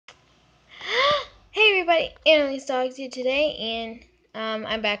Annalise Dogs here today, and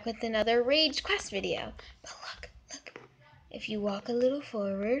I'm back with another Rage Quest video. But look, if you walk a little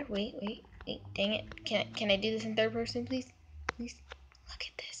forward, wait, dang it, can I do this in third person, please? Please, look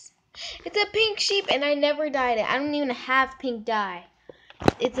at this. It's a pink sheep, and I never dyed it. I don't even have pink dye.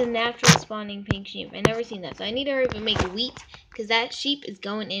 It's a natural spawning pink sheep. I never seen that, so I need to hurry up and make wheat, because that sheep is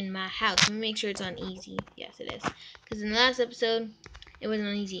going in my house. Let me make sure it's on easy. Yes, it is. Because in the last episode, it wasn't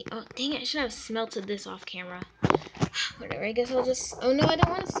on easy. Oh, dang it, I should have smelted this off camera. Whatever, I guess I'll just... Oh no, I don't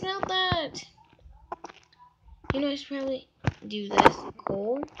want to smelt that! You know, I should probably do this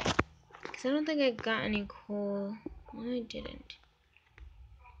coal. Because I don't think I got any coal. No, I didn't.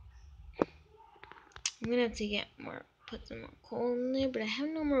 I'm gonna have to get more... Put some more coal in there, but I have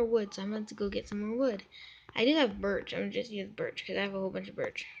no more wood, so I'm going to go get some more wood. I do have birch. I'm going to just use birch, because I have a whole bunch of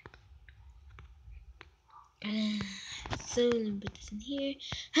birch. So, let me put this in here.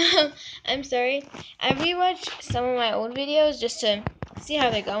 I'm sorry. I rewatched some of my old videos just to see how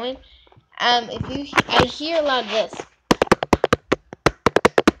they're going. I hear a lot of this.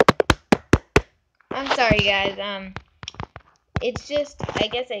 I'm sorry, guys. It's just, I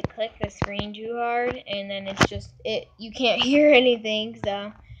guess I clicked the screen too hard, and then it's just, you can't hear anything,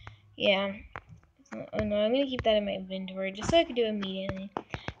 so, yeah. Oh no, I'm gonna keep that in my inventory, just so I can do it immediately.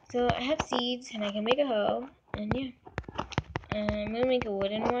 So, I have seeds, and I can make a hoe, and yeah. I'm gonna make a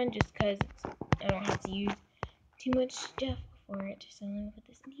wooden one, just because I don't have to use too much stuff for it. So, I'm gonna put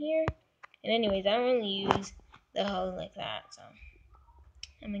this in here. And anyways, I don't really use the hoe like that, so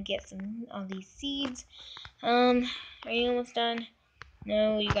I'm gonna get all these seeds. Are you almost done?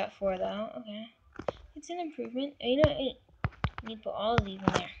 No, you got 4 though. Okay, it's an improvement. You know, I need to put all of these in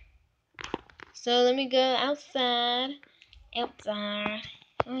there. So let me go outside. Outside.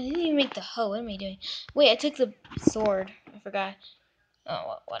 Oh, I didn't even make the hoe. What am I doing? Wait, I took the sword. I forgot. Oh,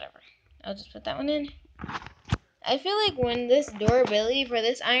 well, whatever. I'll just put that one in. I feel like when this durability for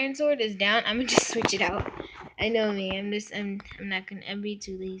this iron sword is down, I'm gonna just switch it out. I know me. I'm not gonna. I'm be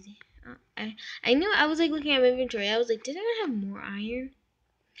too lazy. I knew. I was like looking at my inventory. I was like, did I have more iron?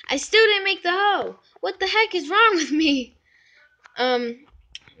 I still didn't make the hoe. What the heck is wrong with me? Let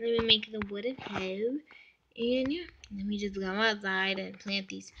me make the wooden hoe, and yeah, let me just go outside and plant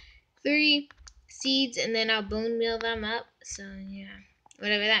these 3 seeds, and then I'll bone meal them up. So yeah,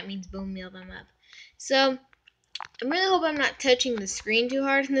 whatever that means, bone meal them up. So I really hope I'm not touching the screen too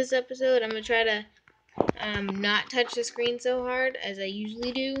hard in this episode. I'm gonna try to not touch the screen so hard as I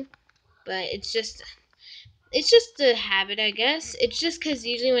usually do, but it's just a habit, I guess. It's just because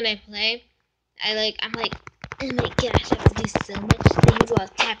usually when I play, I'm like, oh my gosh, I have to do so much things while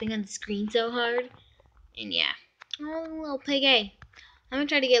tapping on the screen so hard. And yeah. Oh, little piggy. I'm gonna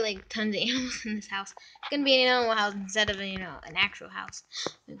try to get like tons of animals in this house. It's gonna be an animal house instead of an actual house.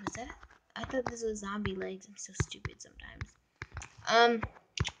 Wait, was that? I thought this was zombie legs. I'm so stupid sometimes.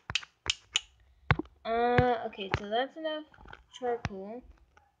 Okay, so that's enough charcoal.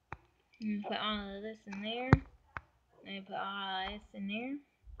 I'm gonna put all of this in there. And put all of this in there.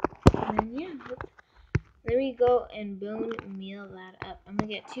 And then yeah, let me go and bone meal that up. I'm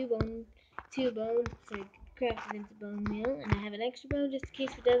gonna get two bones so I can craft it into bone meal, and I have an extra bone just in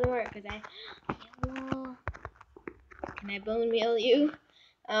case it doesn't work. Can I bone meal you?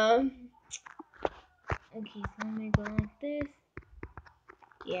 Okay, so I'm gonna go like this.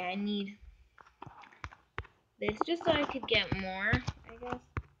 Yeah, I need this just so I could get more, I guess.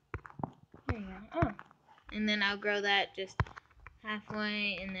 There you go. Oh, and then I'll grow that just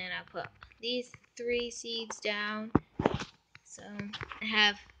halfway, and then I'll put these 3 seeds down. So I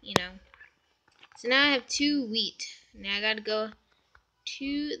have, so now I have 2 wheat. Now I gotta go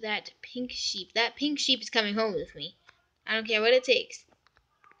to that pink sheep. That pink sheep is coming home with me. I don't care what it takes.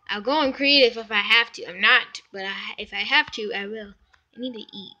 I'll go on creative if I have to. I'm not, but if I have to, I will. I need to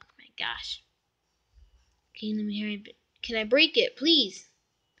eat. My gosh. Okay, let me hurry. Can I break it, please?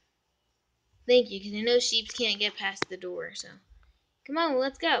 Thank you, because I know sheep can't get past the door. So, come on,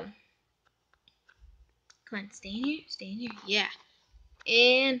 let's go. Come on, stay in here. Stay in here. Yeah.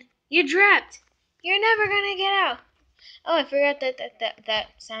 And you're trapped. You're never gonna get out. Oh, I forgot that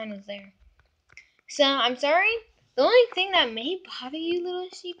sign was there. So, I'm sorry. The only thing that may bother you, little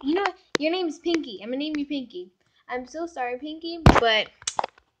sheep, you know what? Your name is Pinkie. I'm gonna name you Pinkie. I'm so sorry, Pinkie, but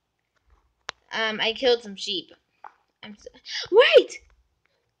I killed some sheep. Wait!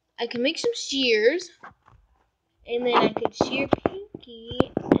 I can make some shears, and then I could shear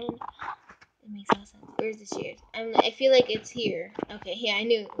Pinkie, and it makes no sense. Where's the shears? I feel like it's here. Okay, yeah, I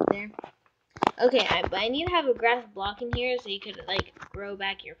knew it was there. Okay, but I need to have a grass block in here so you could, like, grow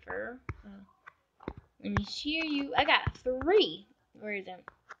back your fur. So, let me shear you. I got 3. Where is it?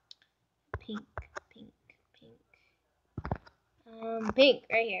 Pink. Pink,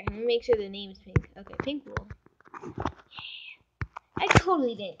 right here. Let me make sure the name is Pink. Okay, Pink wool. I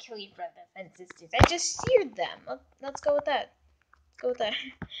totally didn't kill your brothers and sisters. I just seared them. Let's go with that. Let's go with that.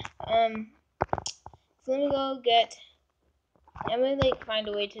 So let me go get. I'm gonna like find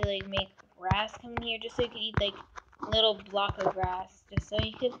a way to like make grass come in here, just so you can eat like a little block of grass, just so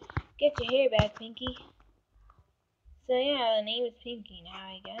you could get your hair back, Pinkie. So yeah, the name is Pinkie now,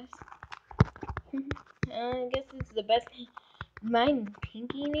 I guess. I guess it's the best name. My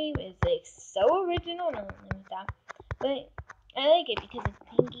Pinkie name is like so original. No, let me stop. But I like it because it's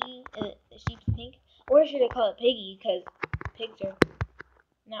Pinkie. The sheep's pink. Or should I call it Piggy? Because pigs are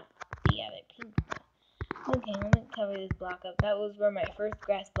not. Yeah, they're pink. Okay, let me cover this block up. That was where my first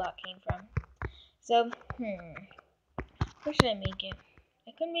grass block came from. So, where should I make it?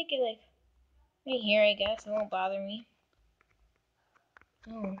 I could make it like right here, I guess. It won't bother me.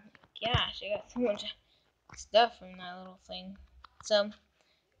 Oh gosh, I got so much stuff from that little thing. So,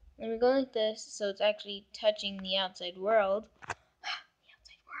 let me go like this, so it's actually touching the outside world. The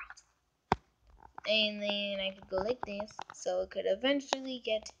outside world. And then I could go like this, so it could eventually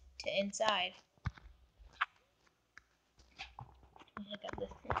get to inside. Look at this.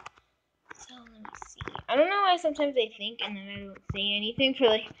 So let me see. I don't know why sometimes I think and then I don't say anything for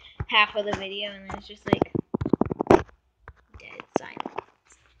like half of the video, and then it's just like dead silence.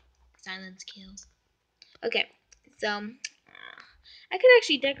 Silence kills. Okay, so I could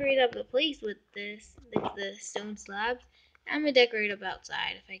actually decorate up the place with this, like the stone slabs. I'm gonna decorate up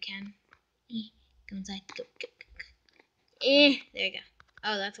outside if I can. Go inside. Go. There you go.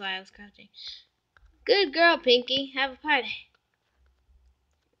 Oh, that's why I was crouching. Good girl, Pinkie. Have a party.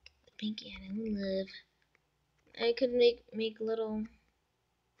 Pinkie had a love. I could make little.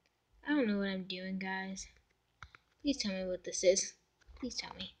 I don't know what I'm doing, guys. Please tell me what this is. Please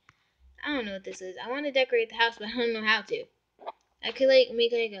tell me. I don't know what this is. I want to decorate the house, but I don't know how to. I could like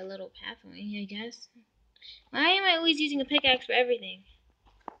make like a little pathway, I guess. Why am I always using a pickaxe for everything?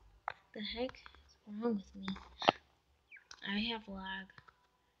 The heck is wrong with me? I have lag.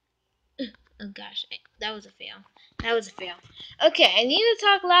 Oh gosh, that was a fail. That was a fail. Okay, I need to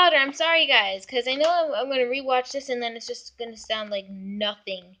talk louder. I'm sorry, guys, because I know I'm going to rewatch this and then it's just going to sound like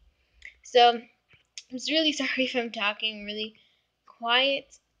nothing. So, I'm really sorry if I'm talking really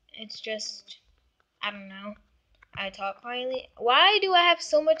quiet. It's just, I don't know. I talk quietly. Why do I have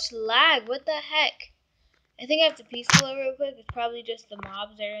so much lag? What the heck? I think I have to peaceful it real quick. It's probably just the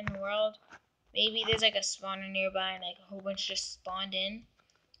mobs that are in the world. Maybe there's like a spawner nearby and like a whole bunch just spawned in.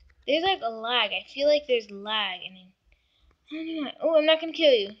 There's like a lag. I feel like there's lag. And then, I don't know. Oh, I'm not gonna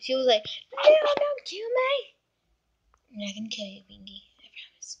kill you. She was like, no, don't kill me. I'm not gonna kill you, Pinkie. I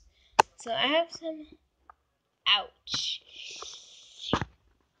promise. So I have some. Ouch.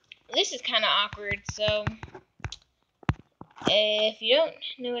 This is kind of awkward. So if you don't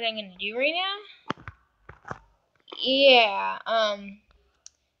know what I'm gonna do right now, yeah.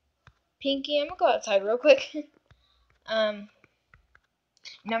 Pinkie, I'm gonna go outside real quick.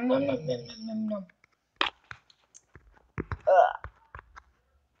 Nom nom nom nom nom nom nom.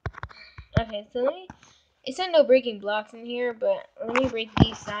 Okay, so let me. It said no breaking blocks in here, but let me break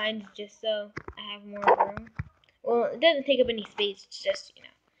these sides just so I have more room. Well, it doesn't take up any space. It's just, you know.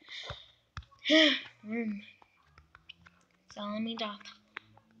 So let me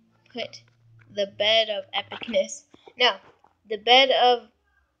put the bed of epicness. No, the bed of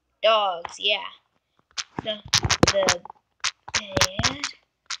dogs. Yeah, the bed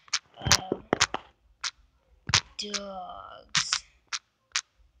of dogs.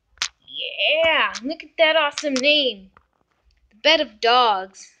 Yeah, look at that awesome name. The bed of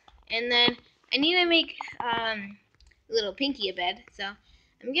dogs. And then I need to make little Pinkie a bed. So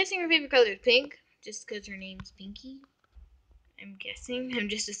I'm guessing her favorite color is pink, just because her name's Pinkie. I'm guessing. I'm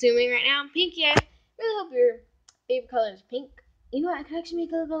just assuming right now. Pinkie, I really hope your favorite color is pink. You know what? I could actually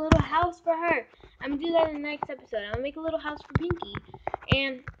make a little house for her. I'm gonna do that in the next episode. I'm gonna make a little house for Pinkie.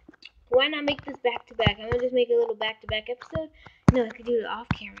 And why not make this back to back? I'm gonna just make a little back to back episode. No, I could do it off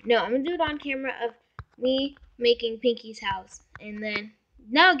camera. No, I'm gonna do it on camera of me making Pinkie's house. And then,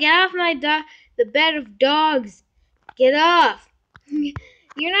 no, get off my the bed of dogs. Get off.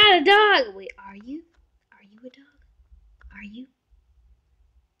 You're not a dog. Wait, are you? Are you a dog? Are you?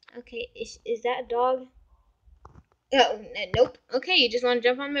 Okay, is that a dog? Oh, nope. Okay, you just want to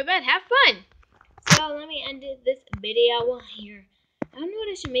jump on my bed. Have fun. So let me end this video here. I don't know what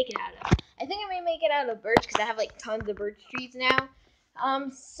I should make it out of. I think I may make it out of birch because I have like tons of birch trees now.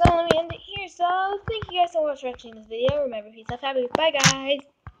 So let me end it here. So thank you guys so much for watching this video. Remember, peace out, family. Bye, guys.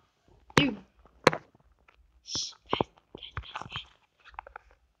 Dude. Shh, guys.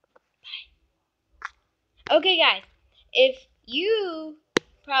 Bye. Okay, guys. If you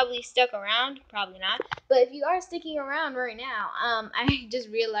probably stuck around, probably not. But if you are sticking around right now, I just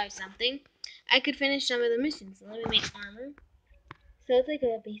realized something. I could finish some of the missions. Let me make armor. So it's like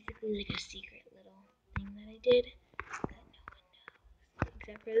basically like a secret little thing that I did that no one knows,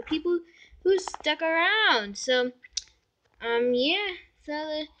 except for the people who stuck around. So, yeah. So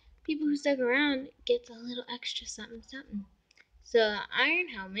the people who stuck around gets a little extra something, something. So iron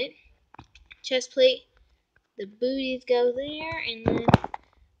helmet, chest plate, the booties go there, and then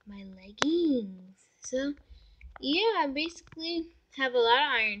my leggings. So, yeah, I basically have a lot of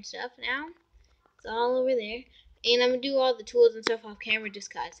iron stuff now. It's all over there. And I'm going to do all the tools and stuff off camera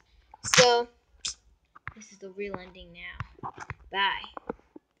just cause. So, this is the real ending now. Bye.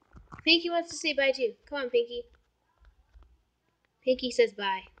 Pinkie wants to say bye too. Come on, Pinkie. Pinkie says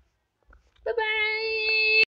bye. Bye-bye.